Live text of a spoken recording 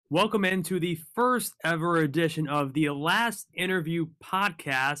Welcome into the first ever edition of the Last Interview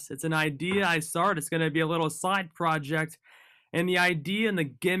podcast. It's an idea I started. It's going to be a little side project. And the idea and the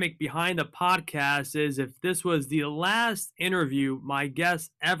gimmick behind the podcast is if this was the last interview my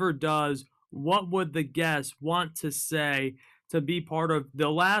guest ever does, what would the guest want to say to be part of the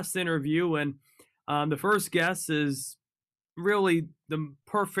last interview? And the first guest is really the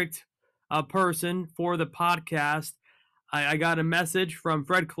perfect person for the podcast. I got a message from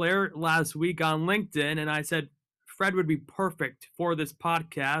Fred Clare last week on LinkedIn, and I said Fred would be perfect for this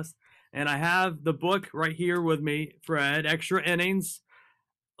podcast. And I have the book right here with me, Fred, Extra Innings.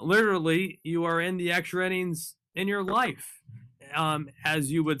 Literally, you are in the extra innings in your life,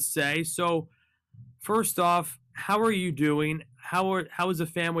 as you would say. So, first off, how are you doing? How is the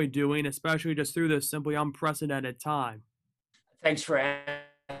family doing, especially just through this simply unprecedented time? Thanks for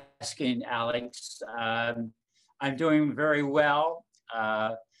asking, Alex. I'm doing very well.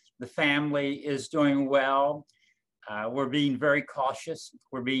 The family is doing well. We're being very cautious.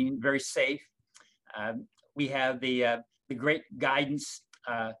 We're being very safe. We have the great guidance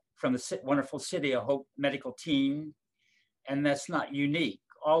from the wonderful City of Hope medical team, and that's not unique.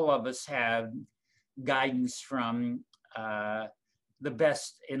 All of us have guidance from the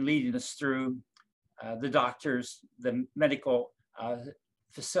best in leading us through the doctors, the medical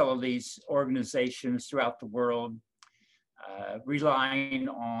facilities, organizations throughout the world, relying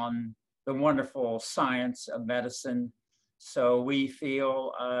on the wonderful science of medicine. So we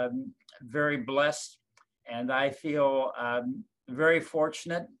feel very blessed, and I feel very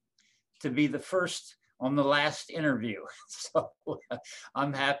fortunate to be the first on the last interview. So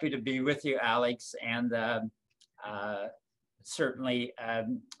I'm happy to be with you, Alex, and certainly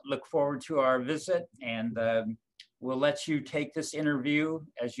look forward to our visit, and we'll let you take this interview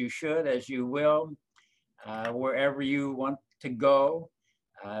as you should, as you will, wherever you want to go.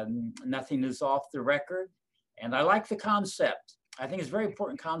 Nothing is off the record. And I like the concept. I think it's a very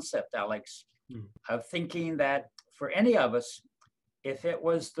important concept, Alex, of thinking that for any of us, if it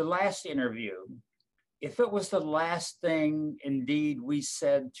was the last interview, if it was the last thing indeed we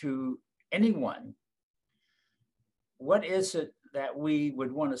said to anyone, what is it that we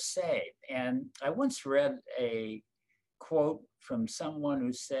would want to say? And I once read a quote from someone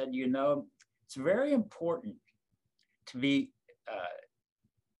who said, it's very important to be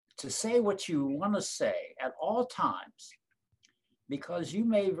to say what you want to say at all times, because you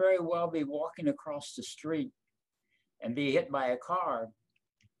may very well be walking across the street and be hit by a car,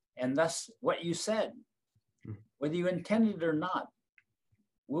 and thus what you said, whether you intended it or not,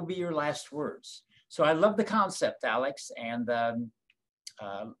 will be your last words. So I love the concept, Alex, and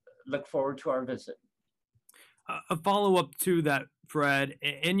look forward to our visit. A follow-up to that, Fred,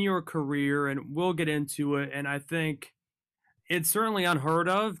 in your career, and we'll get into it, and I think it's certainly unheard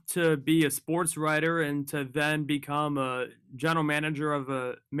of to be a sports writer and to then become a general manager of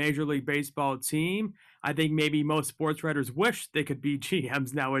a Major League Baseball team. I think maybe most sports writers wish they could be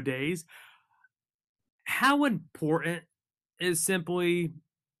GMs nowadays. How important is simply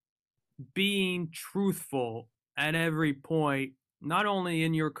being truthful at every point, not only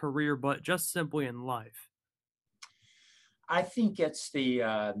in your career, but just simply in life? I think it's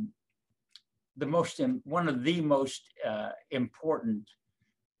one of the most important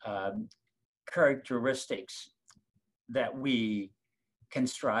characteristics that we can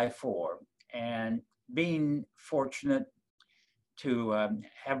strive for. And being fortunate to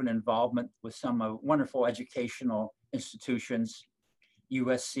have an involvement with some wonderful educational institutions,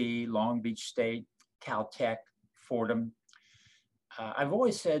 USC, Long Beach State, Caltech, Fordham. I've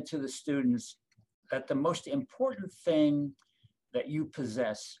always said to the students that the most important thing that you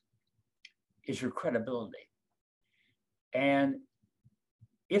possess is your credibility. And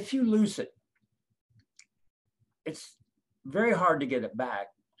if you lose it, it's very hard to get it back.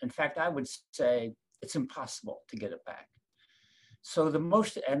 In fact, I would say it's impossible to get it back. So the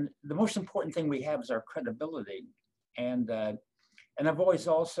most important thing we have is our credibility. And I've always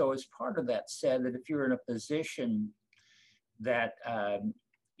also, as part of that, said that if you're in a position that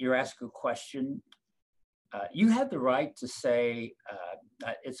you're asked a question, you have the right to say,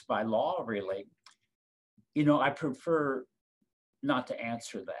 it's by law, really, I prefer not to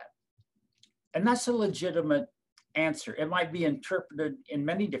answer that. And that's a legitimate answer. It might be interpreted in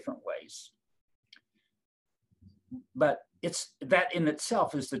many different ways, but that in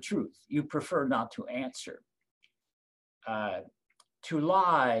itself is the truth. You prefer not to answer. To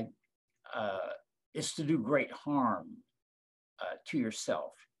lie is to do great harm to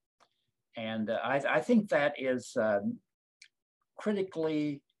yourself. And I think that is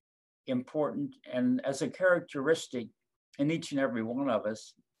critically important. And as a characteristic in each and every one of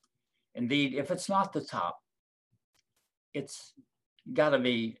us, Indeed, if it's not the top, it's got to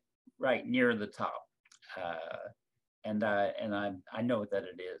be right near the top. And I know that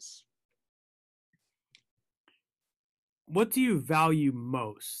it is. What do you value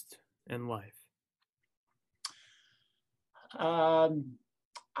most in life? Um,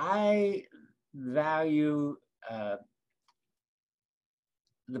 I value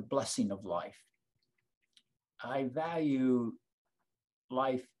the blessing of life. I value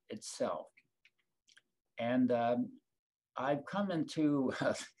life itself. And I've come into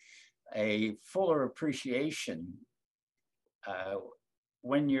a fuller appreciation uh,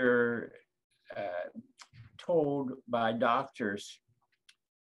 when you're told by doctors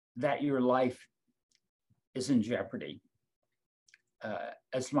that your life is in jeopardy,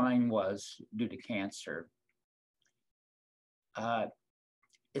 as mine was due to cancer. Uh,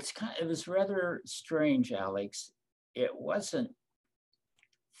 it was rather strange, Alex. It wasn't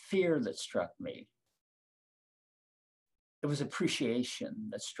fear that struck me. It was appreciation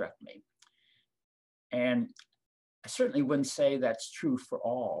that struck me. And I certainly wouldn't say that's true for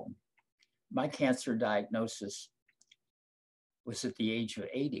all. My cancer diagnosis was at the age of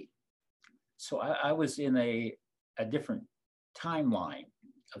 80. So I was in a different timeline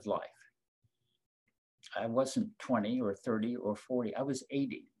of life. I wasn't 20 or 30 or 40, I was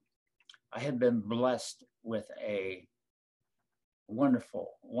 80. I had been blessed with a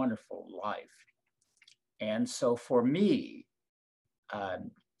wonderful, wonderful life. And so for me,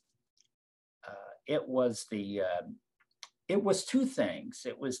 it was two things.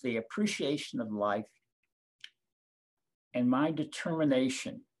 It was the appreciation of life and my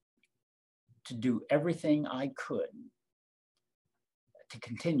determination to do everything I could to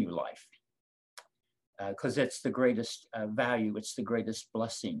continue life, because it's the greatest value, it's the greatest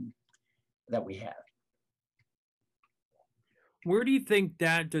blessing that we have. Where do you think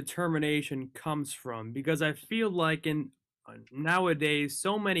that determination comes from? Because I feel like in nowadays,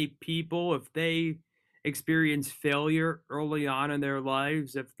 so many people, if they experience failure early on in their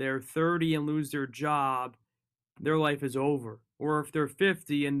lives, if they're 30 and lose their job, their life is over. Or if they're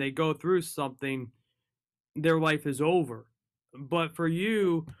 50 and they go through something, their life is over. But for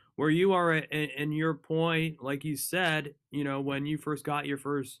you, where you are in your point, like you said, you know, when you first got your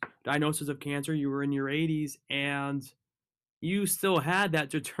first diagnosis of cancer, you were in your 80s and you still had that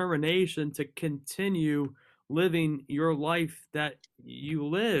determination to continue living your life that you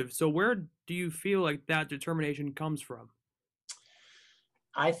live. So where do you feel like that determination comes from?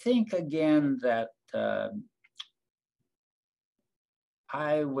 I think again that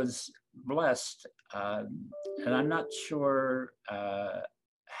I was blessed, and I'm not sure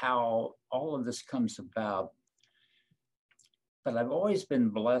how all of this comes about, but I've always been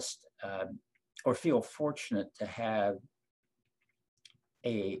blessed or feel fortunate to have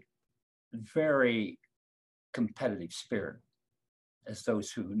a very competitive spirit, as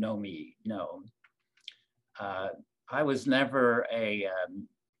those who know me know. I was never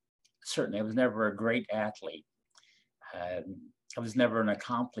certainly I was never a great athlete. I was never an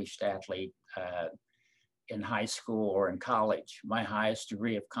accomplished athlete in high school or in college. My highest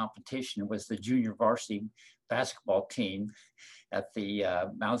degree of competition was the junior varsity basketball team at the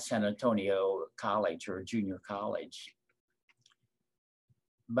Mount San Antonio College or junior college.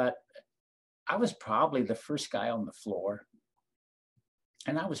 But I was probably the first guy on the floor,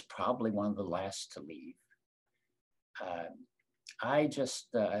 and I was probably one of the last to leave. I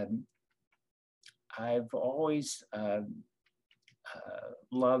just, I've always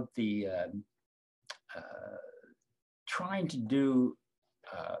loved the trying to do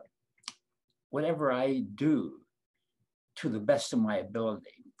whatever I do to the best of my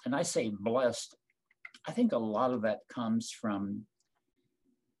ability. And I say blessed, I think a lot of that comes from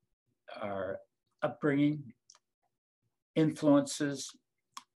our upbringing, influences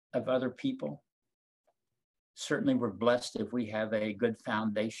of other people. Certainly we're blessed if we have a good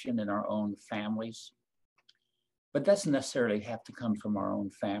foundation in our own families, but doesn't necessarily have to come from our own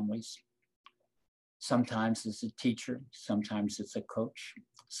families. Sometimes it's a teacher, sometimes it's a coach,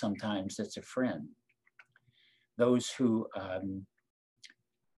 sometimes it's a friend. Those who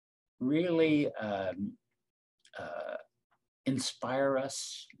really inspire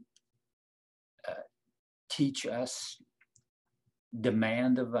us, teach us,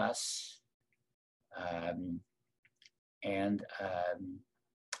 demand of us. And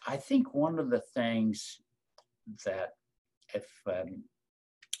I think one of the things that if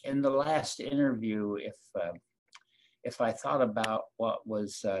in the last interview, if I thought about what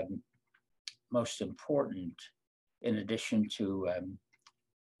was most important in addition to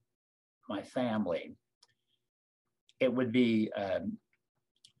my family, it would be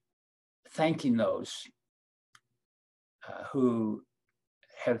thanking those who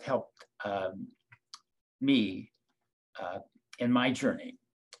have helped me in my journey.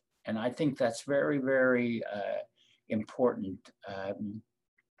 And I think that's very, very important.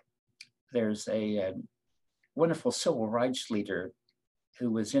 There's a wonderful civil rights leader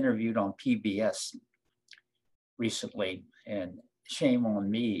who was interviewed on PBS recently, and shame on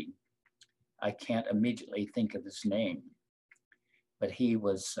me, I can't immediately think of his name, but he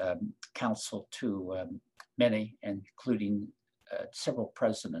was counsel to many, including several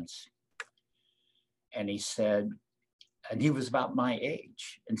presidents. And he said, and he was about my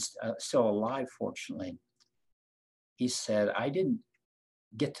age and still alive, fortunately. He said, I didn't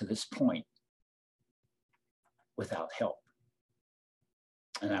get to this point without help.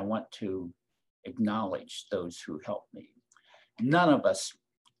 And I want to acknowledge those who helped me. None of us,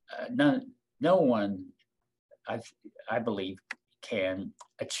 no one, I believe, can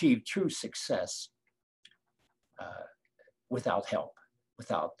achieve true success without help,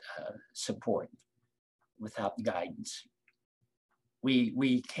 without support, without guidance.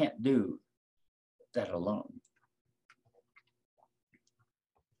 We can't do that alone.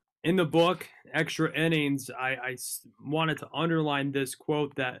 In the book, Extra Innings, I wanted to underline this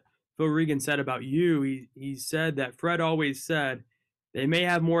quote that Phil Regan said about you. He said that Fred always said, they may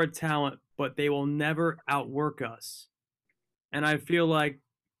have more talent, but they will never outwork us. And I feel like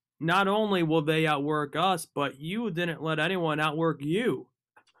not only will they outwork us, but you didn't let anyone outwork you.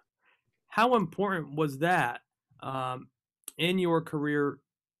 How important was that in your career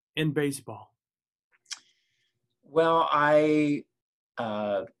in baseball? Well, I,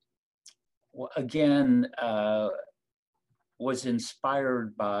 again, was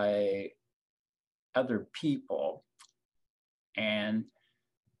inspired by other people, and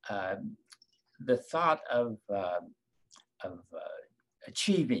the thought of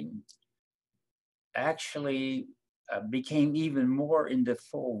achieving actually became even more into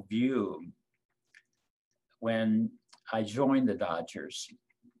full view when I joined the Dodgers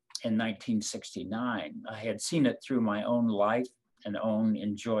in 1969. I had seen it through my own life and own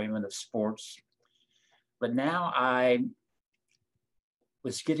enjoyment of sports, but now I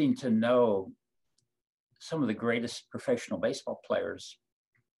was getting to know some of the greatest professional baseball players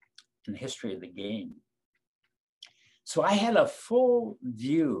in the history of the game. So I had a full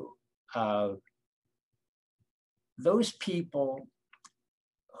view of those people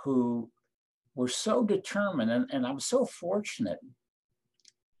who were so determined, and I was so fortunate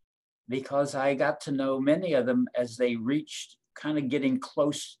because I got to know many of them as they reached kind of getting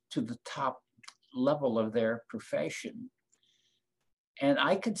close to the top level of their profession. And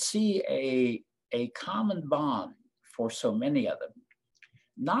I could see a common bond for so many of them.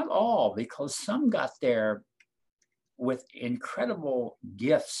 Not all, because some got there with incredible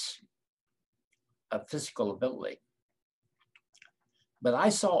gifts of physical ability. But I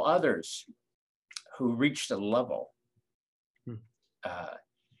saw others who reached a level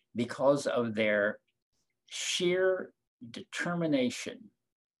because of their sheer determination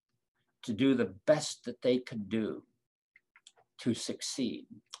to do the best that they could do to succeed.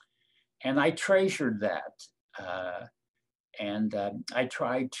 And I treasured that. And I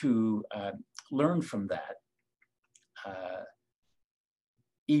tried to learn from that,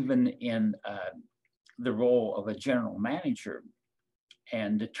 even in the role of a general manager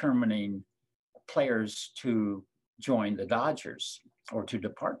and determining players to join the Dodgers or to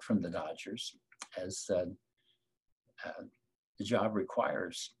depart from the Dodgers as the job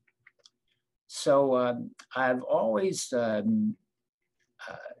requires. So I've always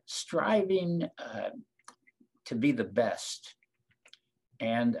striving to be the best.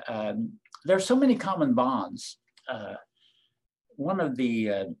 And there are so many common bonds. One of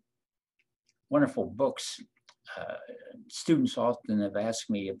the wonderful books, students often have asked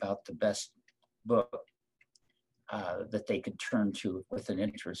me about the best book that they could turn to with an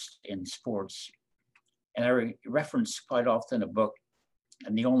interest in sports. And I reference quite often a book,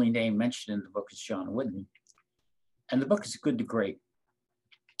 and the only name mentioned in the book is John Wooden. And the book is Good to Great.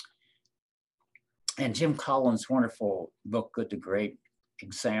 And Jim Collins' wonderful book, Good to Great,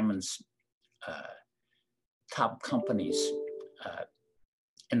 examines top companies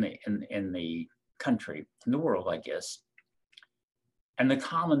in the country, in the world, I guess. And the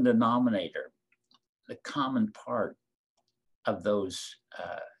common denominator, the common part of those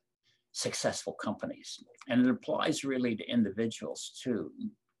successful companies. And it applies really to individuals too,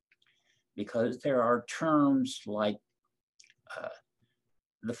 because there are terms like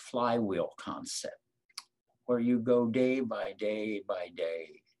the flywheel concept, where you go day by day by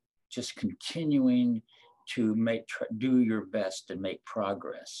day, just continuing to do your best and make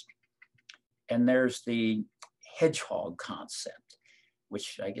progress. And there's the hedgehog concept,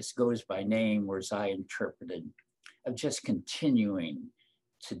 which I guess goes by name, or as I interpreted, of just continuing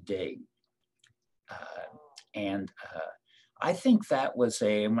to dig. And I think that was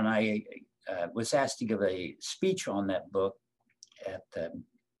when I was asked to give a speech on that book at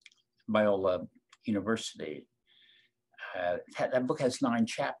Biola University. That book has 9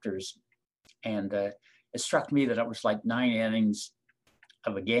 chapters, and it struck me that it was like 9 innings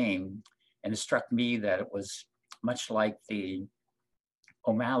of a game, and it struck me that it was much like the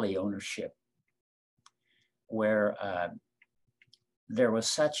O'Malley ownership, where there was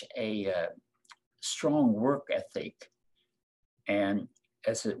such a strong work ethic, and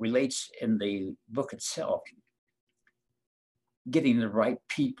as it relates in the book itself, getting the right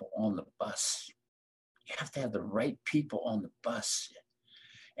people on the bus. You have to have the right people on the bus,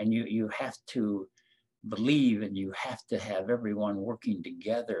 and you have to believe, and you have to have everyone working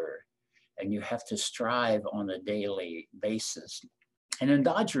together, and you have to strive on a daily basis. And in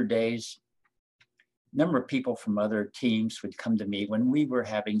Dodger days, a number of people from other teams would come to me when we were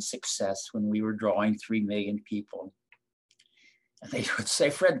having success, when we were drawing 3 million people. And they would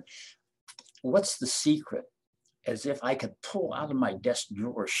say, Fred, what's the secret? As if I could pull out of my desk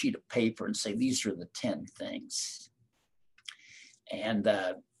drawer a sheet of paper and say, these are the 10 things. And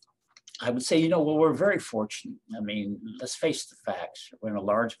I would say, well, we're very fortunate. I mean, let's face the facts. We're in a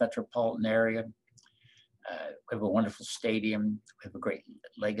large metropolitan area. We have a wonderful stadium. We have a great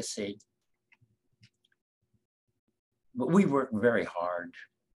legacy. But we work very hard.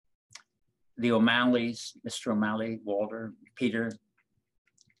 The O'Malleys, Mr. O'Malley, Walter, Peter,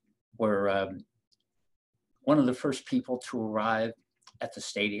 were one of the first people to arrive at the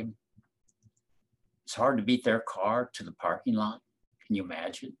stadium. It's hard to beat their car to the parking lot. Can you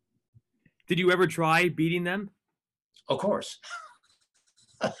imagine? Did you ever try beating them? Of course.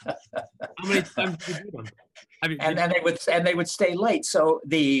 How many times did you beat them? I mean, and they would stay late. So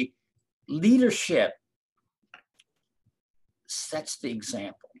the leadership sets the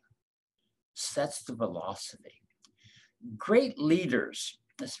example, sets the velocity. Great leaders,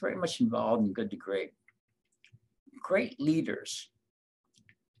 that's very much involved in Good to Great. Great leaders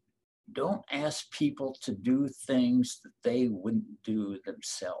don't ask people to do things that they wouldn't do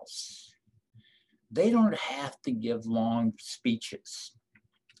themselves. They don't have to give long speeches.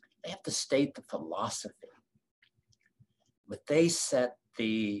 They have to state the philosophy, but they set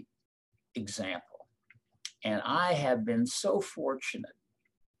the example. And I have been so fortunate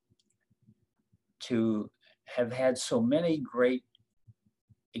to have had so many great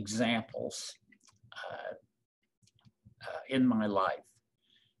examples in my life.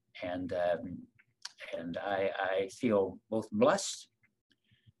 And I feel both blessed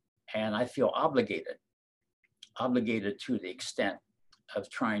and I feel obligated to the extent of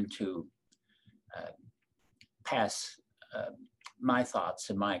trying to pass my thoughts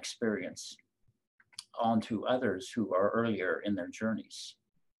and my experience on to others who are earlier in their journeys.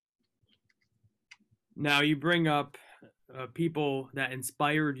 Now you bring up people that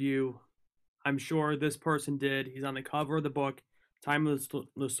inspired you. I'm sure this person did. He's on the cover of the book. Tommy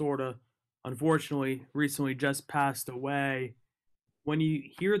Lasorda, unfortunately, recently just passed away. When you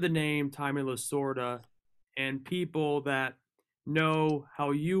hear the name Tommy Lasorda and people that know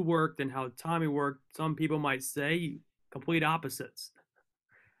how you worked and how Tommy worked, some people might say complete opposites.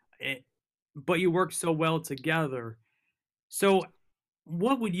 But you work so well together. So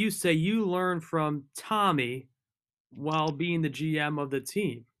what would you say you learned from Tommy while being the GM of the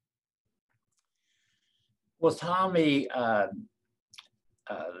team? Well, Tommy, I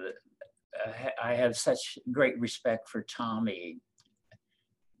have such great respect for Tommy,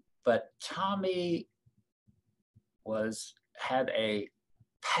 but Tommy had a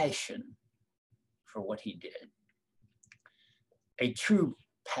passion for what he did, a true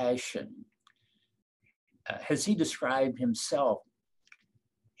passion. As he described himself,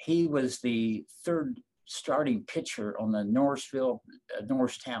 he was the 3rd starting pitcher on the Norristown,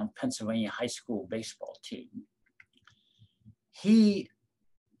 Pennsylvania high school baseball team. He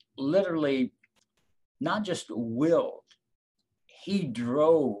literally not just willed, he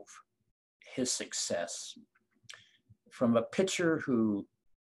drove his success from a pitcher who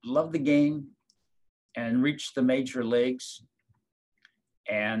loved the game and reached the major leagues.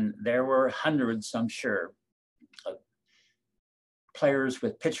 And there were hundreds, I'm sure, of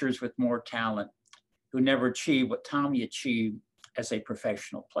pitchers with more talent who never achieved what Tommy achieved as a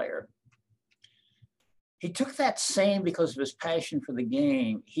professional player. He took that same, because of his passion for the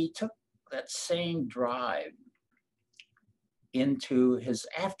game, he took that same drive into his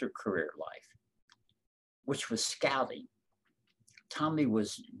after-career life, which was scouting. Tommy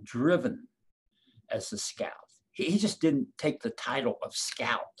was driven as a scout. He just didn't take the title of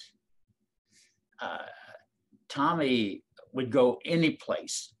scout. Tommy would go any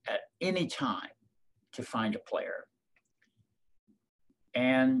place at any time to find a player.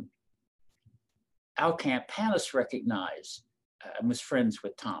 And Al Campanis recognized and was friends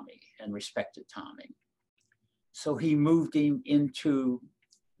with Tommy and respected Tommy. So he moved him into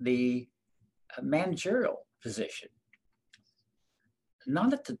the managerial position,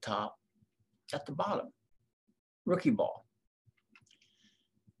 not at the top, at the bottom, rookie ball.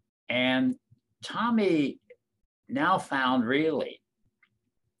 And Tommy now found really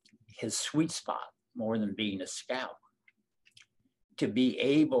his sweet spot more than being a scout, to be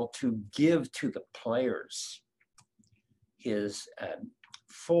able to give to the players his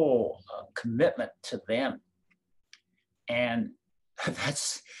full commitment to them. And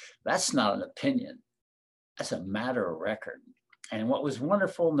that's not an opinion, that's a matter of record. And what was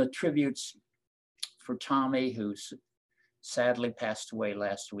wonderful in the tributes for Tommy, who sadly passed away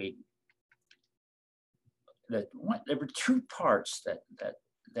last week, there were two parts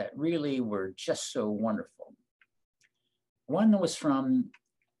that really were just so wonderful. One was from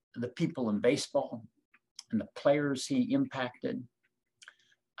the people in baseball and the players he impacted.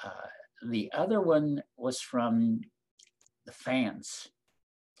 The other one was from the fans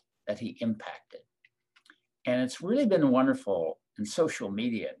that he impacted. And it's really been wonderful in social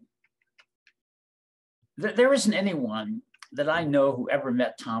media. There isn't anyone that I know who ever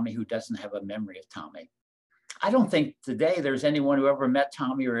met Tommy who doesn't have a memory of Tommy. I don't think today there's anyone who ever met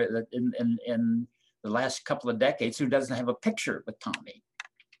Tommy or in the last couple of decades who doesn't have a picture with Tommy.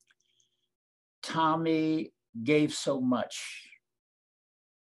 Tommy gave so much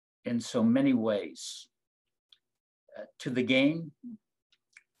in so many ways to the game,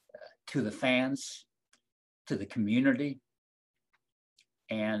 to the fans, to the community.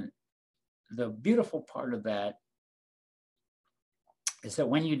 And the beautiful part of that is that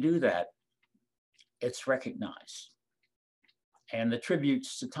when you do that, it's recognized. And the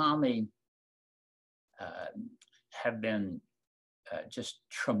tributes to Tommy have been just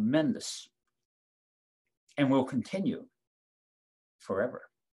tremendous and will continue forever.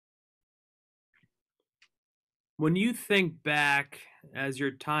 When you think back as your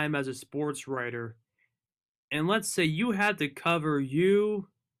time as a sports writer, and let's say you had to cover you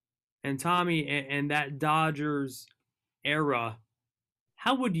and Tommy and that Dodgers era,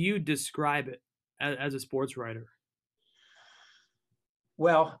 how would you describe it as a sports writer?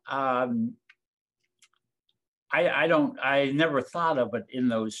 Well, I never thought of it in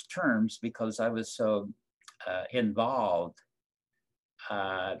those terms because I was so involved.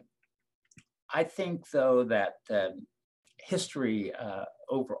 I think, though, that history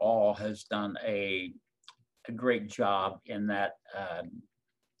overall has done a great job in that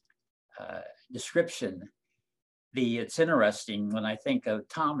description. It's interesting when I think of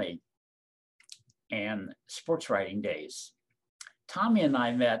Tommy and sports writing days. Tommy and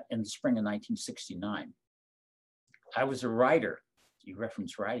I met in the spring of 1969. I was a writer, you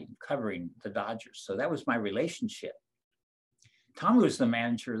reference writing, covering the Dodgers. So that was my relationship. Tommy was the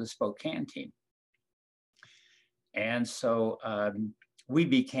manager of the Spokane team. And so we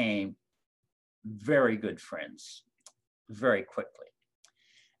became very good friends very quickly.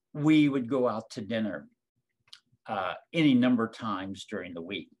 We would go out to dinner any number of times during the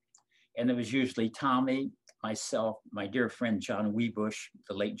week. And it was usually Tommy, myself, my dear friend John Webush,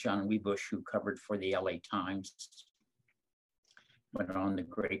 the late John Webush, who covered for the LA Times, went on to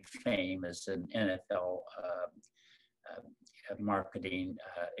great fame as an NFL marketing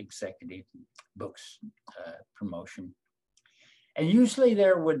executive, books promotion. And usually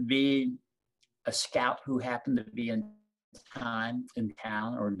there would be a scout who happened to be in town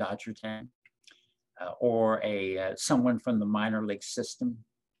or in Dodger town, or someone from the minor league system.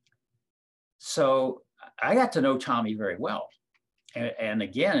 So I got to know Tommy very well. And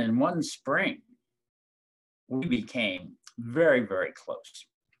again, in one spring, we became very, very close.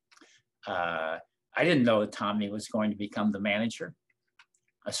 I didn't know that Tommy was going to become the manager.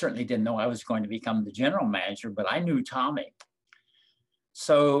 I certainly didn't know I was going to become the general manager, but I knew Tommy.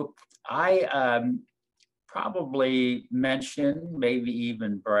 So I probably mentioned, maybe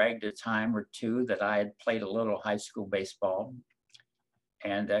even bragged a time or two that I had played a little high school baseball.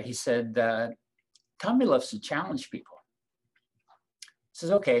 And he said, Tommy loves to challenge people. He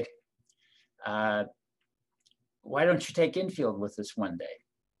says, okay, why don't you take infield with us one day?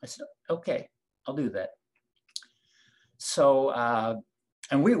 I said, okay, I'll do that. So,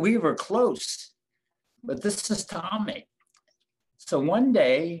 and we were close, but this is Tommy. So one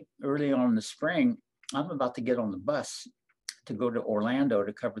day, early on in the spring, I'm about to get on the bus to go to Orlando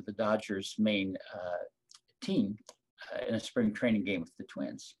to cover the Dodgers' main team in a spring training game with the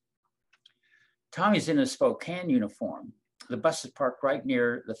Twins. Tommy's in a Spokane uniform. The bus is parked right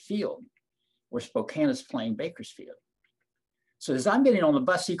near the field where Spokane is playing Bakersfield. So as I'm getting on the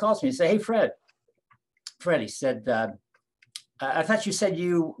bus, he calls me and says, "Hey, Fred, he said, I thought you said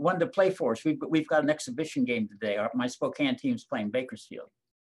you wanted to play for us. We've got an exhibition game today. My Spokane team's playing Bakersfield."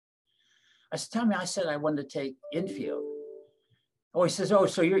 I said, "Tommy, I said I wanted to take infield." Oh, he says, "Oh,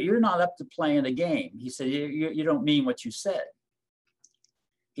 so you're not up to playing a game." He said, you don't mean what you said."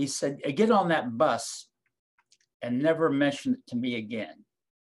 He said, "Get on that bus and never mention it to me again."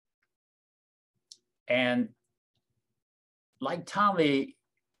 And like Tommy,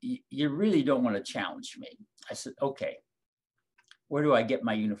 you really don't want to challenge me. I said, "Okay, where do I get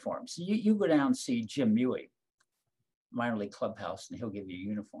my uniform?" So you go down and see Jim Mewey, minor league clubhouse, and he'll give you a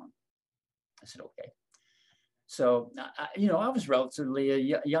uniform. I said, "Okay." So, I was relatively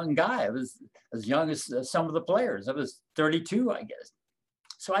a young guy. I was as young as some of the players. I was 32, I guess.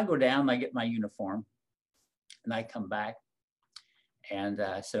 So I go down, I get my uniform, and I come back. And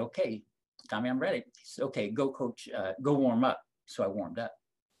I said, "Okay, Tommy, I'm ready." He said, "Okay, go coach, go warm up." So I warmed up.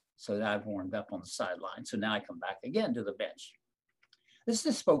 So I've warmed up on the sideline. So now I come back again to the bench. This is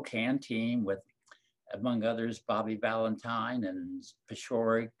the Spokane team with, among others, Bobby Valentine and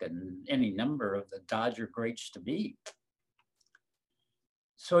Peshoric and any number of the Dodger greats to be.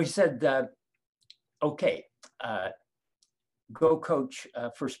 So he said, "Okay, go coach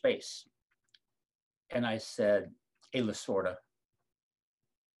first base." And I said, "Hey, Lasorda,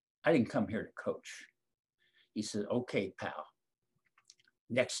 I didn't come here to coach." He said, "Okay, pal,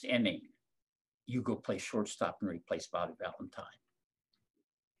 next inning, you go play shortstop and replace Bobby Valentine."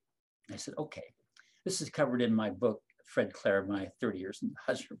 I said, "Okay." This is covered in my book, Fred Clare, My 30 Years in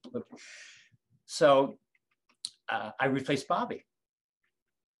Dodger book. So I replaced Bobby.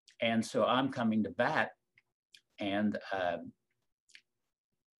 And so I'm coming to bat, and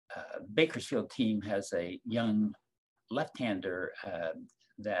Bakersfield team has a young left-hander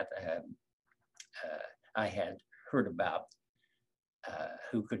that I had heard about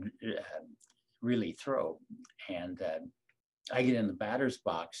who could really throw. And I get in the batter's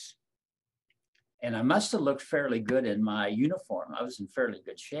box, and I must have looked fairly good in my uniform. I was in fairly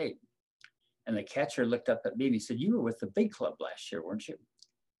good shape. And the catcher looked up at me and he said, "You were with the big club last year, weren't you?"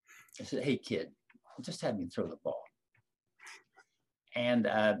 I said, "Hey, kid, just have me throw the ball." And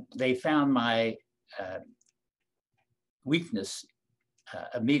they found my weakness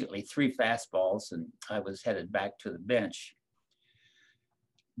immediately, 3 fastballs, and I was headed back to the bench.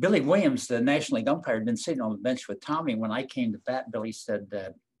 Billy Williams, the National League umpire, had been sitting on the bench with Tommy. When I came to bat, Billy said,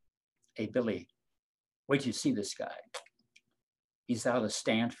 "Hey, Billy, wait till you see this guy. He's out of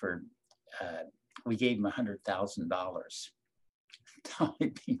Stanford. We gave him $100,000.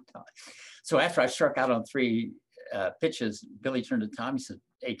 Tommy being Tommy. So after I struck out on 3 pitches, Billy turned to Tommy and said,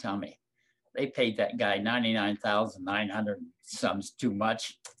 "Hey, Tommy, they paid that guy $99,900. Some's too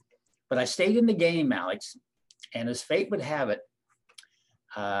much." But I stayed in the game, Alex, and as fate would have it,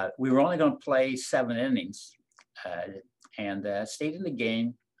 we were only going to play 7 innings, and stayed in the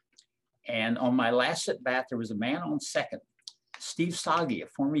game. And on my last at bat, there was a man on second, Steve Soggy, a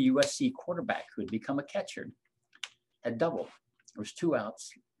former USC quarterback who had become a catcher, had doubled. There was 2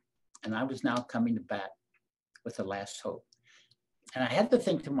 outs, and I was now coming to bat with the last hope. And I had to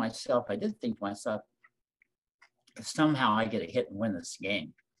think to myself, if somehow I get a hit and win this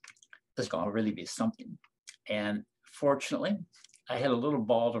game, this is going to really be something. And fortunately, I had a little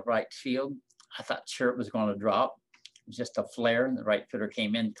ball to right field. I thought sure it was going to drop. It was just a flare, and the right fielder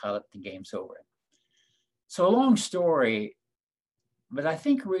came in, caught it, the game's over. So a long story, but I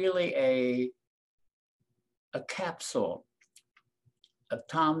think really a capsule of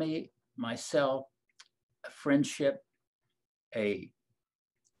Tommy, myself, a friendship, a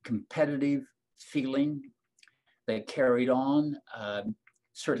competitive feeling that carried on,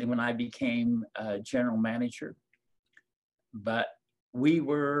 certainly when I became general manager. But we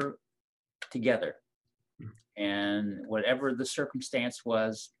were together, and whatever the circumstance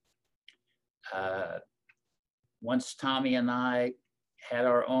was, once Tommy and I had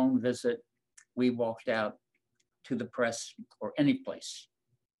our own visit, we walked out to the press or any place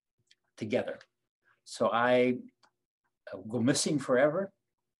together. So I go missing forever,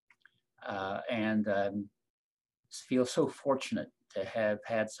 and feel so fortunate to have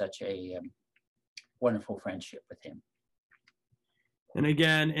had such a wonderful friendship with him. And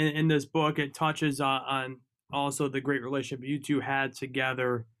again, in this book, it touches on also the great relationship you two had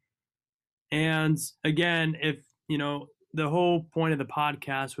together. And again, if, the whole point of the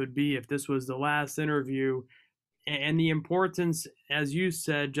podcast would be, if this was the last interview, and the importance, as you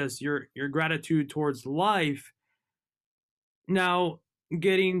said, just your gratitude towards life. Now,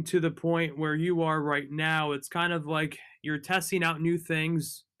 getting to the point where you are right now, it's kind of like you're testing out new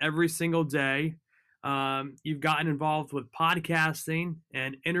things every single day. You've gotten involved with podcasting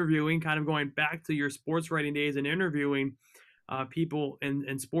and interviewing, kind of going back to your sports writing days and interviewing people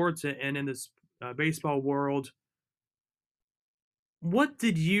in sports and in this baseball world. What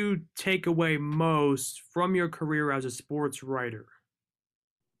did you take away most from your career as a sports writer?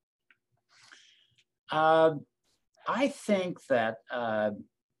 Uh, I think that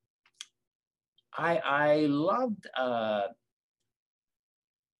I loved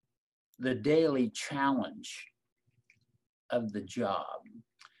the daily challenge of the job.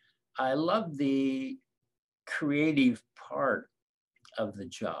 I loved the creative part of the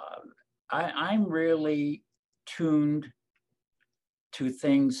job. I'm really tuned to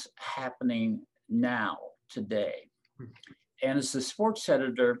things happening now, today. And as the sports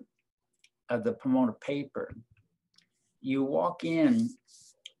editor of the Pomona paper, you walk in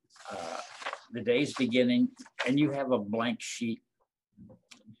the day's beginning and you have a blank sheet.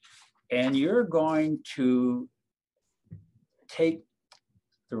 And you're going to take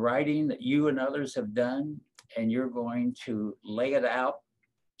the writing that you and others have done and you're going to lay it out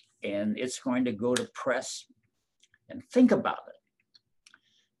and it's going to go to press. And think about it.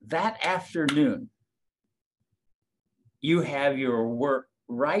 That afternoon, you have your work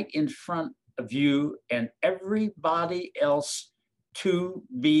right in front of you and everybody else to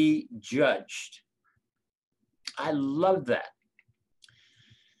be judged. I love that.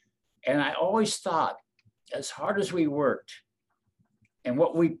 And I always thought, as hard as we worked and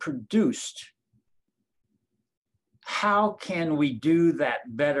what we produced, how can we do that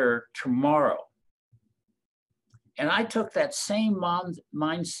better tomorrow? And I took that same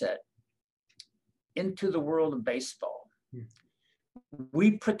mindset into the world of baseball.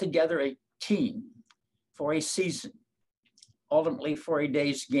 We put together a team for a season, ultimately for a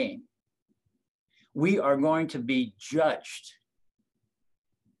day's game. We are going to be judged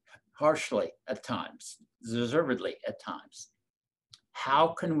harshly at times, deservedly at times. How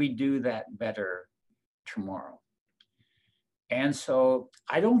can we do that better tomorrow? And so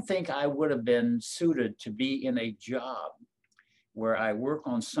I don't think I would have been suited to be in a job where I work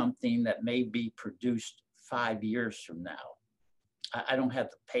on something that may be produced 5 years from now. I don't have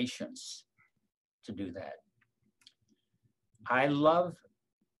the patience to do that. I love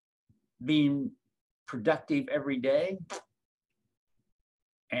being productive every day.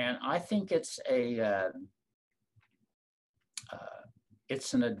 And I think it's an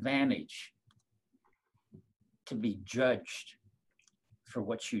advantage to be judged for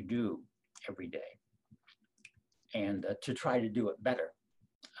what you do every day and to try to do it better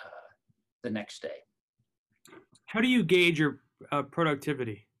the next day. How do you gauge your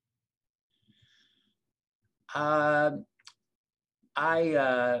productivity? I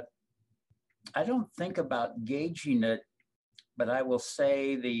don't think about gauging it, but I will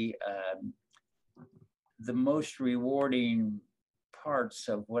say the most rewarding parts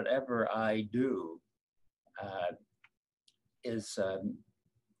of whatever I do is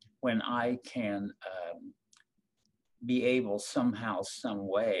when I can be able somehow, some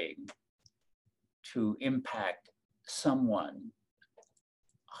way to impact someone,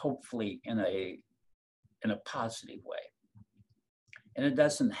 hopefully in a positive way. And it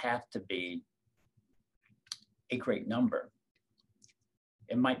doesn't have to be a great number.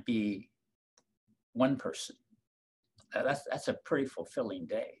 It might be one person. That's a pretty fulfilling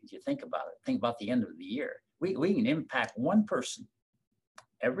day. If you think about it, think about the end of the year. We can impact one person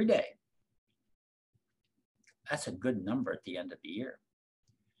every day. That's a good number at the end of the year.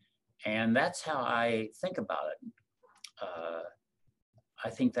 And that's how I think about it. I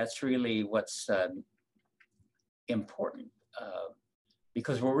think that's really what's important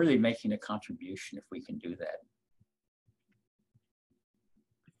because we're really making a contribution if we can do that.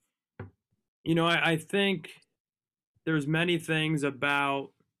 You know, I think there's many things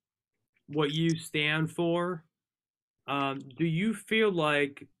about what you stand for. Do you feel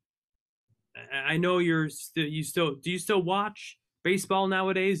like, I know do you still watch baseball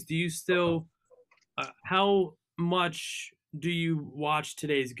nowadays? Do you still, how much do you watch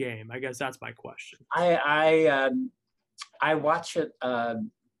today's game? I guess that's my question. I watch it a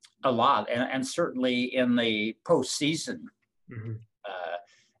lot, and certainly in the postseason. Mm-hmm.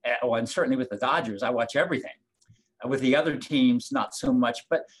 And certainly with the Dodgers, I watch everything. With the other teams, not so much.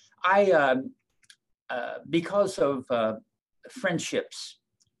 But because of friendships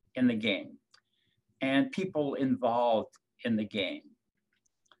in the game and people involved in the game,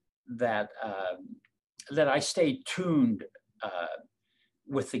 that that I stay tuned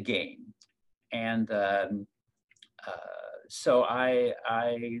with the game, and so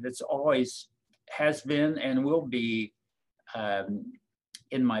that's always has been and will be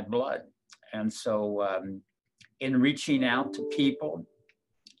in my blood. And so, in reaching out to people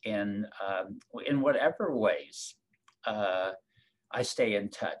in whatever ways, I stay in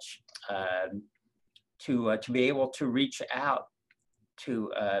touch. To be able to reach out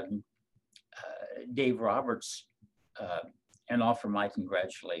to Dave Roberts and offer my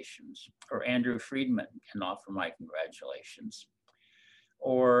congratulations, or Andrew Friedman and offer my congratulations,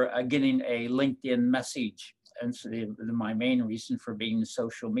 or getting a LinkedIn message. And so my main reason for being in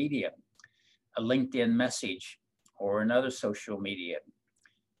social media, a LinkedIn message or another social media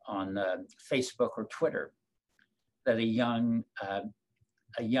on Facebook or Twitter, that a young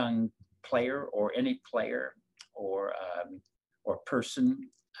player or any player or person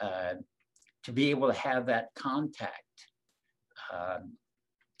to be able to have that contact.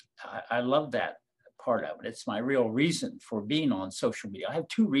 I love that part of it. It's my real reason for being on social media. I have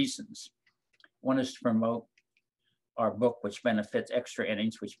two reasons. One is to promote our book, which benefits Extra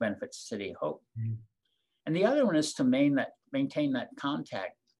Innings, which benefits City Hope. Mm-hmm. And the other one is to maintain that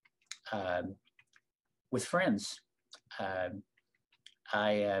contact with friends.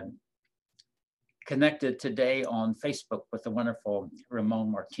 I connected today on Facebook with the wonderful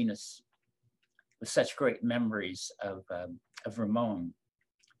Ramon Martinez, with such great memories of Ramon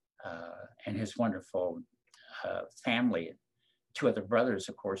and his wonderful family. Two other brothers,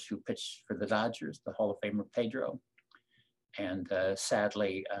 of course, who pitched for the Dodgers, the Hall of Famer Pedro, and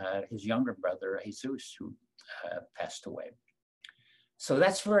sadly, his younger brother, Jesus, who passed away. So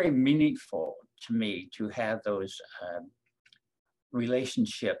that's very meaningful to me, to have those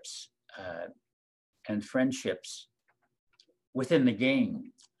relationships and friendships within the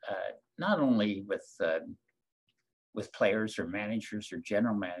game, not only with players or managers or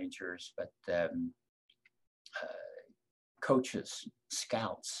general managers, but coaches,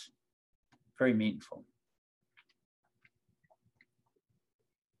 scouts. Very meaningful.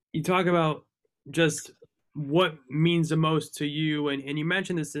 You talk about just what means the most to you, and you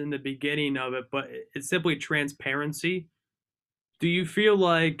mentioned this in the beginning of it, but it's simply transparency. Do you feel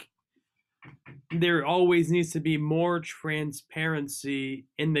like there always needs to be more transparency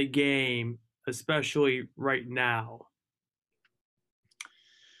in the game, especially right now?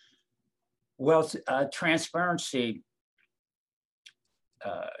 Well, transparency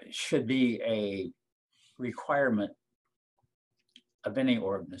should be a requirement of any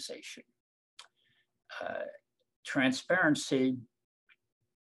organization. Transparency,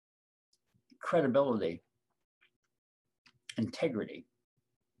 credibility, integrity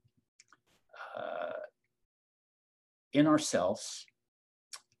in ourselves,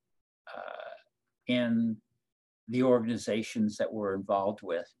 in the organizations that we're involved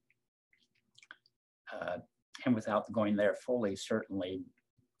with, and without going there fully, certainly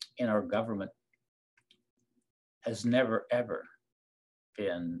in our government, has never, ever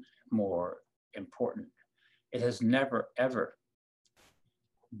been more important. It has never, ever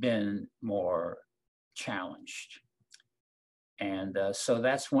been more challenged. And so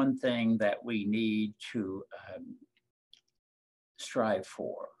that's one thing that we need to strive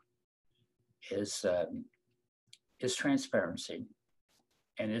for is transparency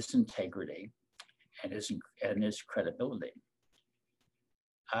and is integrity and is credibility.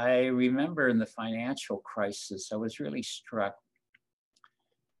 I remember in the financial crisis, I was really struck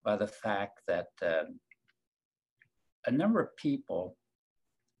by the fact that a number of people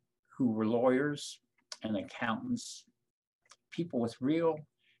who were lawyers and accountants, people with real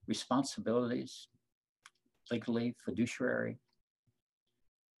responsibilities, legally, fiduciary,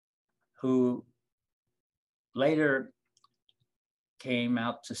 who later came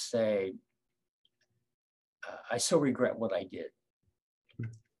out to say, I so regret what I did.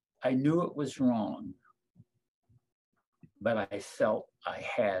 I knew it was wrong, but I felt I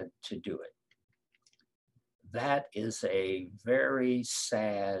had to do it. That is a very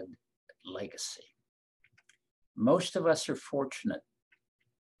sad legacy. Most of us are fortunate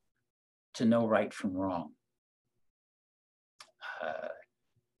to know right from wrong.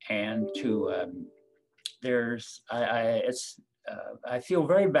 And to, I feel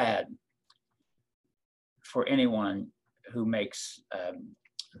very bad for anyone who makes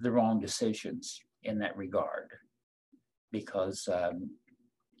the wrong decisions in that regard, because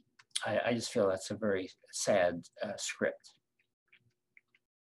I just feel that's a very sad script.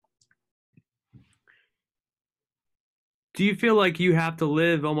 Do you feel like you have to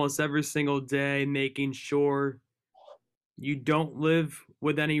live almost every single day making sure you don't live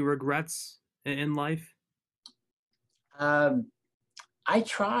with any regrets in life? Um, I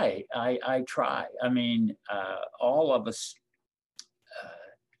try. I try. I mean, all of us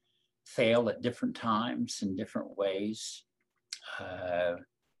fail at different times in different ways. Uh,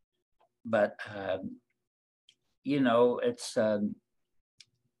 but, it's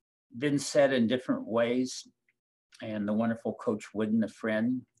been said in different ways. And the wonderful Coach Wooden, a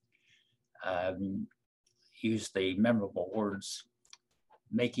friend, um, used the memorable words,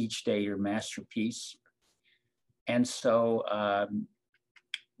 make each day your masterpiece. And so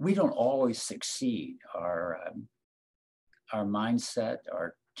we don't always succeed. Our mindset,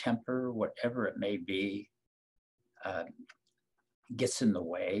 our temper, whatever it may be, uh, gets in the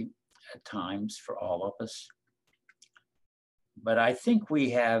way at times for all of us. But I think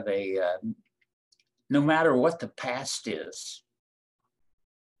we have no matter what the past is,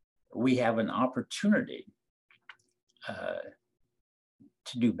 we have an opportunity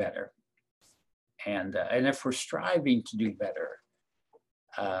to do better. And if we're striving to do better,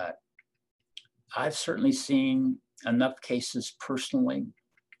 I've certainly seen enough cases personally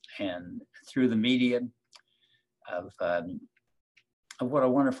and through the media of what a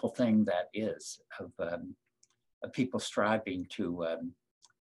wonderful thing that is, of people striving to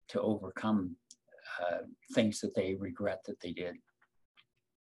overcome things that they regret that they did.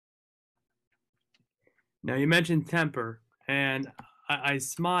 Now, you mentioned temper, and I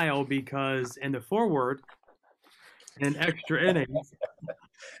smile because in the forward, in extra innings,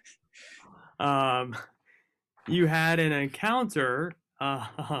 um, you had an encounter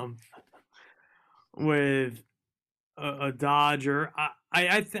with a Dodger.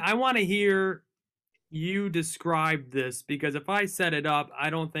 I want to hear you describe this, because if I set it up, I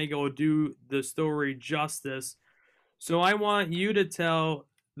don't think it will do the story justice. So I want you to tell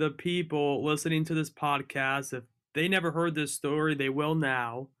the people listening to this podcast, if they never heard this story, they will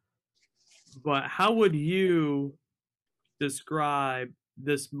now. But how would you describe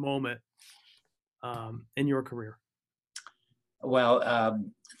this moment in your career? Well,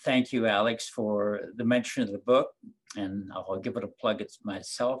 thank you, Alex, for the mention of the book. And I'll give it a plug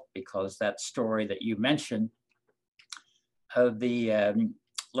myself, because that story that you mentioned of the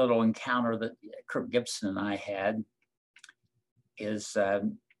little encounter that Kirk Gibson and I had is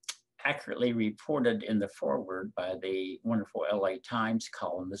accurately reported in the foreword by the wonderful LA Times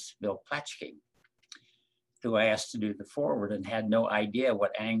columnist Bill Platchkey, who I asked to do the foreword and had no idea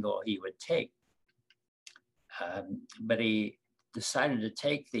what angle he would take. But he decided to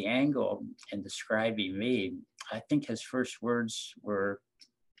take the angle in describing me. I think his first words were,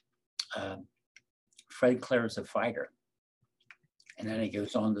 Fred Clare's a fighter. And then he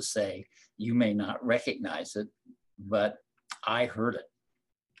goes on to say, you may not recognize it, but I heard it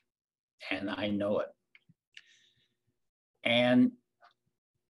and I know it. And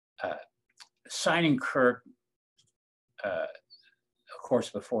signing Kirk, of course,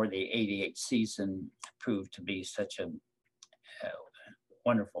 before the '88 season proved to be such a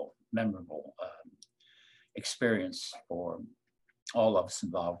wonderful, memorable experience for all of us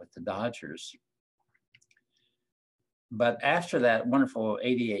involved with the Dodgers. But after that wonderful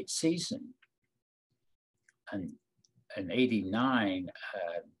 '88 season, and in '89,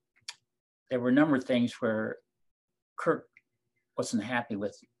 there were a number of things where Kirk wasn't happy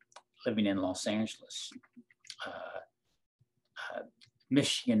with living in Los Angeles.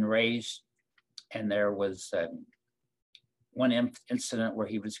 Michigan raised, and there was one incident where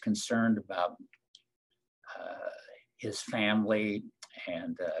he was concerned about his family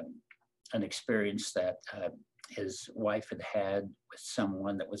and an experience that his wife had had with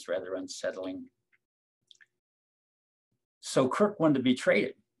someone that was rather unsettling. So Kirk wanted to be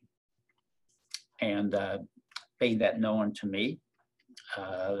traded, and made that known to me,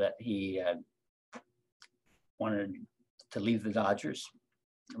 that he wanted to leave the Dodgers,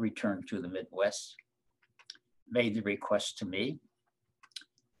 return to the Midwest, made the request to me,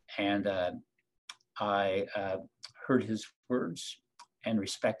 and I heard his words and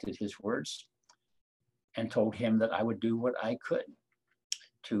respected his words, and told him that I would do what I could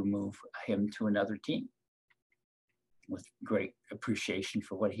to move him to another team, with great appreciation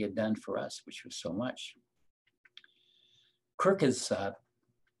for what he had done for us, which was so much. Kirk is,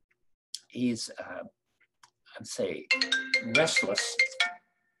 he's, I'd say, restless,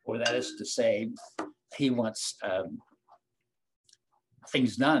 or that is to say, he wants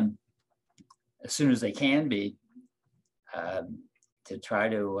things done as soon as they can be, to try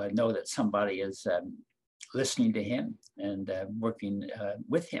to know that somebody is listening to him and working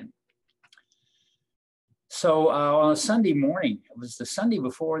with him. So on a Sunday morning, it was the Sunday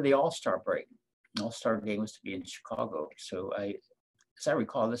before the All-Star break. The All-Star game was to be in Chicago. So as I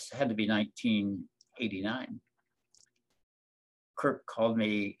recall, this had to be 1989. Kirk called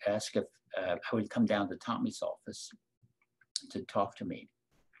me, asked if I would come down to Tommy's office to talk to me.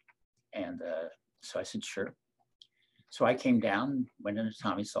 And so I said, sure. So I came down, went into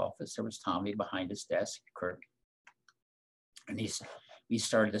Tommy's office. There was Tommy behind his desk, Kirk. And we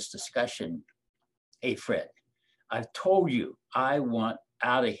started this discussion. Hey, Fred, I've told you I want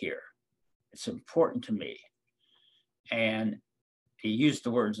out of here. It's important to me. And he used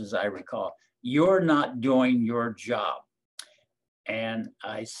the words, as I recall, you're not doing your job. And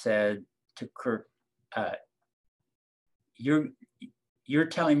I said to Kirk, you're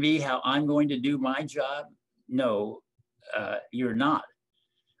telling me how I'm going to do my job? No, you're not.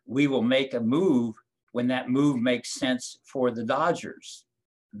 We will make a move when that move makes sense for the Dodgers.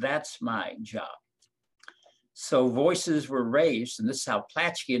 That's my job. So voices were raised, and this is how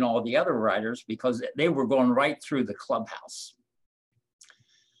Platsky and all the other writers, because they were going right through the clubhouse.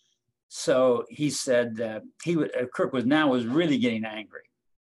 So he said, Kirk was really getting angry.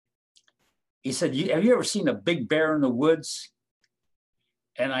 He said, have you ever seen a big bear in the woods?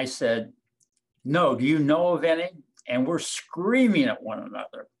 And I said, no, do you know of any? And we're screaming at one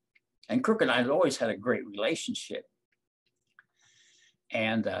another. And Kirk and I had always had a great relationship.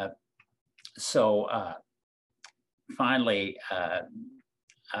 And so finally,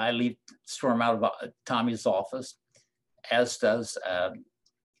 I storm out of Tommy's office, as does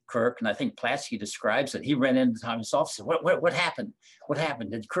Kirk. And I think Platsky describes it. He ran into Tommy's office. What happened? What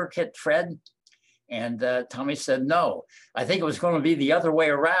happened? Did Kirk hit Fred? And Tommy said, no, I think it was going to be the other way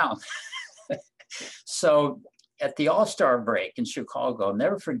around. So at the All-Star break in Chicago, I'll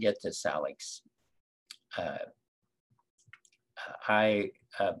never forget this, Alex. I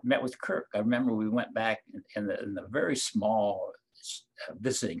met with Kirk. I remember we went back in the very small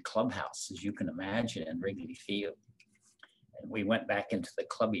visiting clubhouse, as you can imagine, in Wrigley Field. And we went back into the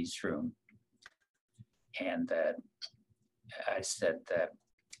clubbies room. And I said,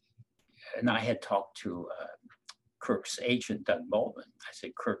 and I had talked to Kirk's agent, Doug Baldwin. I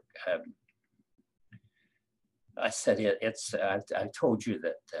said, Kirk, I said, I told you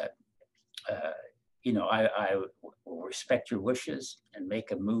that, I will respect your wishes and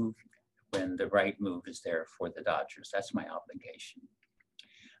make a move when the right move is there for the Dodgers. That's my obligation.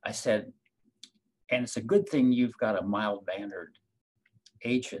 I said, and it's a good thing you've got a mild-mannered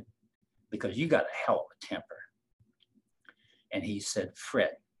agent, because you got a hell of a temper. And he said,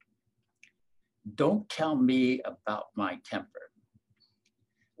 Fred, don't tell me about my temper.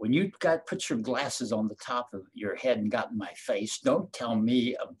 When you put your glasses on the top of your head and got in my face, don't tell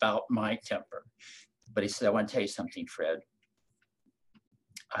me about my temper. But he said, I want to tell you something, Fred.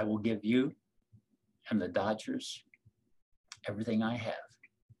 I will give you and the Dodgers everything I have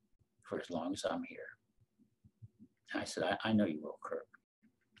for as long as I'm here. And I said, I know you will, Kirk.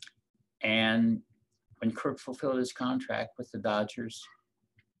 And when Kirk fulfilled his contract with the Dodgers,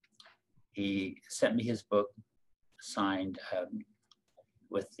 he sent me his book signed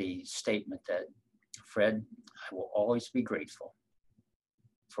with the statement that, Fred, I will always be grateful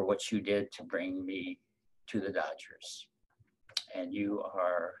for what you did to bring me to the Dodgers. And you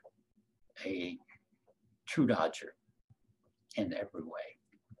are a true Dodger in every way.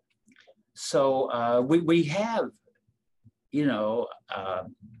 So we have,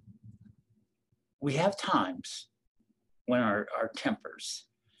 we have times when our tempers,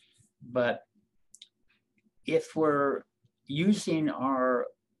 but if we're using our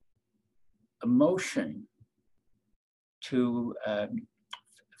emotion to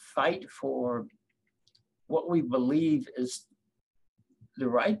fight for what we believe is the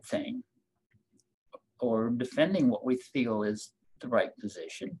right thing, or defending what we feel is the right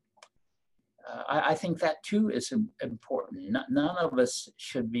position, I think that too is important. None of us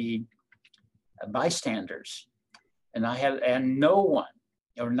should be bystanders. And no one,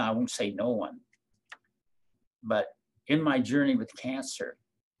 or no, I won't say no one, but in my journey with cancer,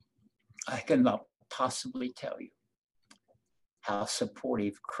 I cannot possibly tell you how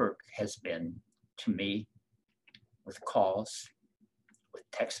supportive Kirk has been to me, with calls, with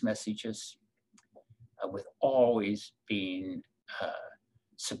text messages, with always being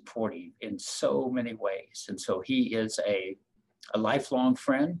supportive in so many ways. And so he is a lifelong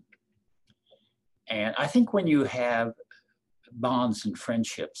friend. And I think when you have bonds and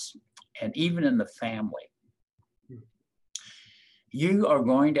friendships, and even in the family, you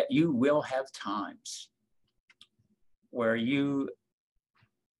will have times where you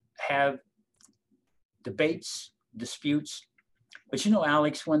have debates, disputes. But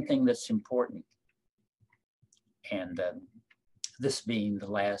Alex, one thing that's important, and this being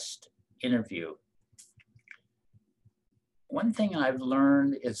the last interview, one thing I've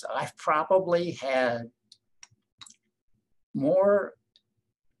learned is I've probably had more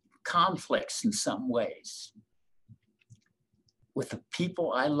conflicts in some ways with the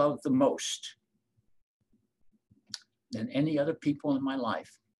people I love the most than any other people in my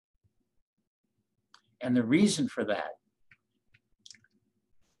life. And the reason for that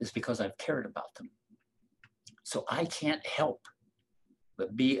is because I've cared about them. So I can't help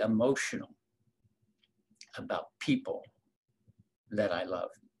but be emotional about people that I love.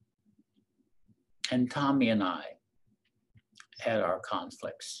 And Tommy and I had our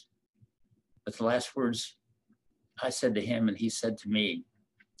conflicts. But the last words I said to him and he said to me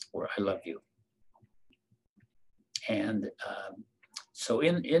were, I love you. And so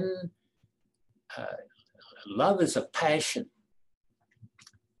love is a passion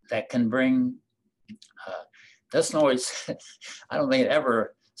that can bring, doesn't always, I don't think it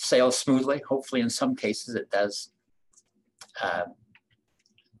ever sails smoothly. Hopefully in some cases it does.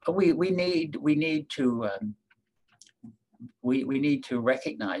 But we need to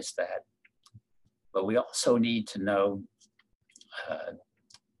recognize that. But we also need to know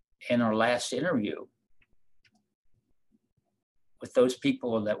in our last interview with those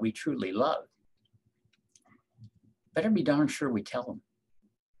people that we truly love, better be darn sure we tell them.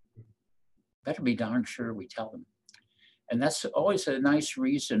 Better be darn sure we tell them. And that's always a nice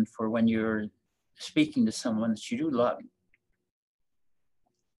reason for when you're speaking to someone that you do love,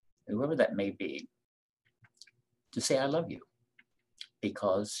 whoever that may be, to say, I love you,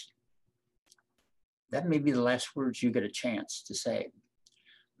 because that may be the last words you get a chance to say.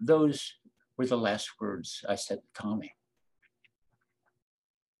 Those were the last words I said to Tommy.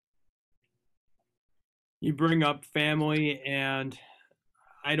 You bring up family, and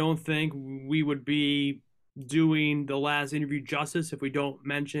I don't think we would be doing the last interview justice if we don't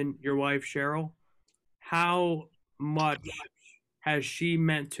mention your wife, Cheryl. How much has she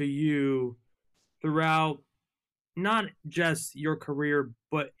meant to you throughout not just your career,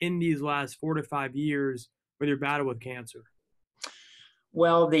 but in these last 4 to 5 years with your battle with cancer?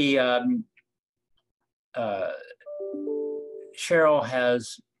 Well, Cheryl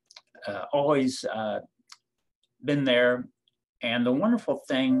has always been there. And one of the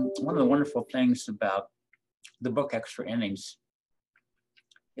wonderful things about the book Extra Innings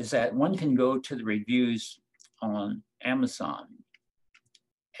is that one can go to the reviews on Amazon.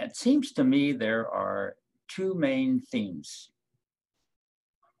 And it seems to me there are two main themes.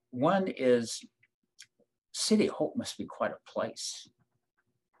 One is City of Hope must be quite a place.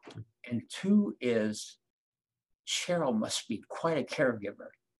 And two is Cheryl must be quite a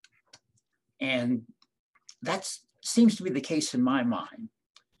caregiver. And that seems to be the case in my mind.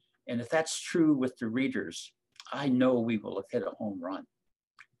 And if that's true with the readers, I know we will have hit a home run.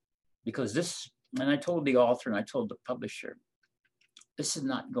 Because this, and I told the author and I told the publisher, this is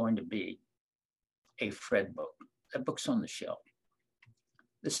not going to be a Fred book. That book's on the shelf.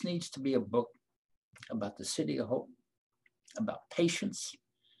 This needs to be a book about the City of Hope, about patience,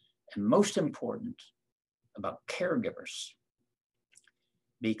 and most important, about caregivers.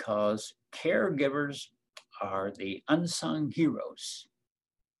 Because caregivers are the unsung heroes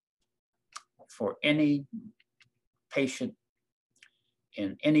for any patient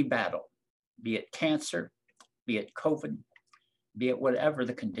in any battle, be it cancer, be it COVID, be it whatever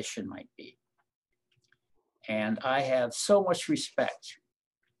the condition might be. And I have so much respect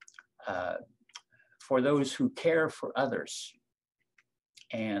for those who care for others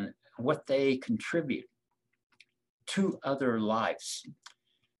and what they contribute to other lives.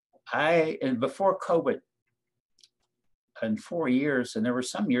 And before COVID, in 4 years, and there were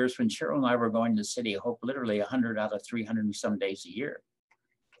some years when Cheryl and I were going to City of Hope literally 100 out of 300 and some days a year.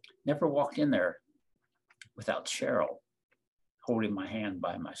 Never walked in there without Cheryl holding my hand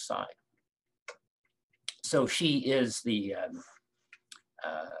by my side. So she is the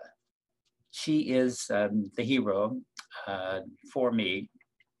hero for me.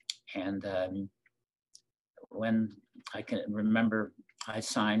 And when I can remember, I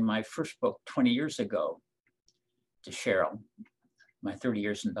signed my first book 20 years ago to Cheryl, my 30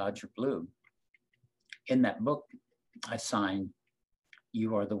 years in Dodger Blue. In that book, I signed,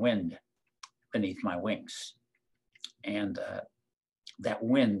 "You are the wind beneath my wings." And that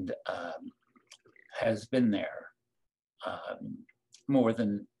wind has been there, more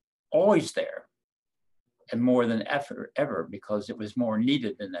than always there, and more than ever, because it was more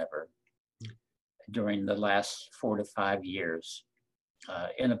needed than ever during the last 4 to 5 years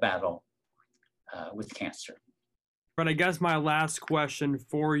in a battle with cancer. But I guess my last question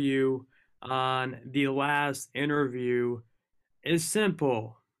for you on the last interview is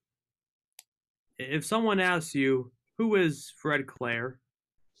simple. If someone asks you, who is Fred Claire,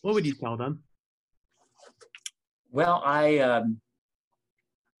 what would you tell them? Well, I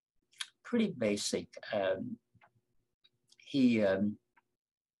pretty basic. He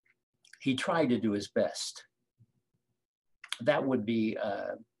he tried to do his best. That would be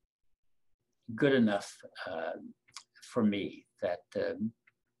good enough for me. That the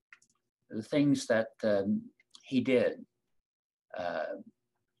things that he did,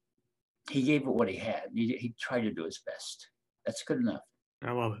 he gave it what he had. He tried to do his best. That's good enough.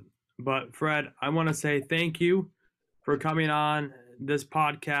 I love it. But Fred, I want to say thank you for coming on this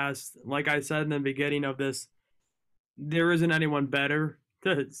podcast. Like I said in the beginning of this, there isn't anyone better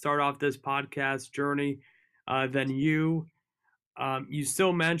to start off this podcast journey than you. You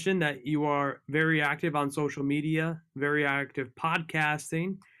still mentioned that you are very active on social media, very active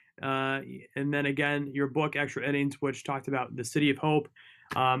podcasting. And then again, your book, Extra Innings, which talked about the City of Hope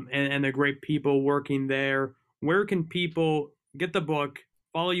and the great people working there. Where can people get the book,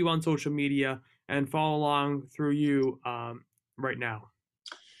 follow you on social media, and follow along through you right now?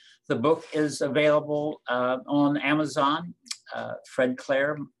 The book is available on Amazon. Fred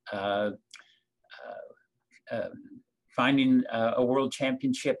Clare, Finding a World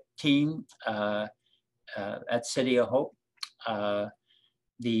Championship Team at City of Hope. I'm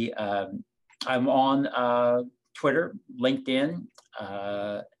on Twitter, LinkedIn,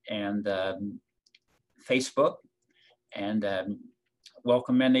 and Facebook, and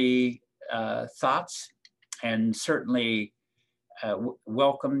welcome any thoughts, and certainly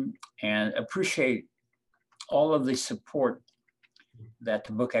welcome and appreciate all of the support that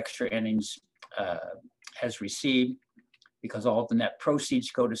the book Extra Innings has received, because all of the net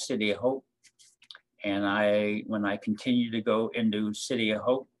proceeds go to City of Hope. And when I continue to go into City of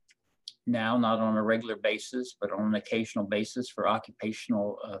Hope now, not on a regular basis, but on an occasional basis for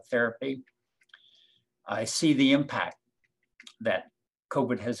occupational therapy, I see the impact that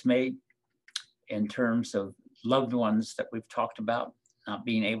COVID has made in terms of loved ones that we've talked about, not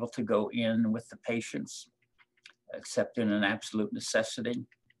being able to go in with the patients, except in an absolute necessity.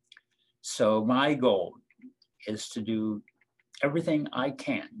 So my goal is to do everything I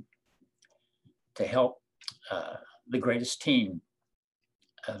can to help the greatest team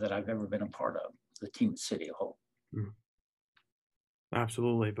that I've ever been a part of, the team at City of Hope.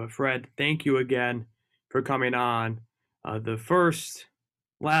 Absolutely. But Fred, thank you again for coming on the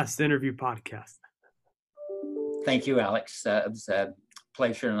last interview podcast. Thank you, Alex. It was a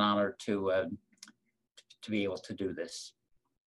pleasure and honor to be able to do this.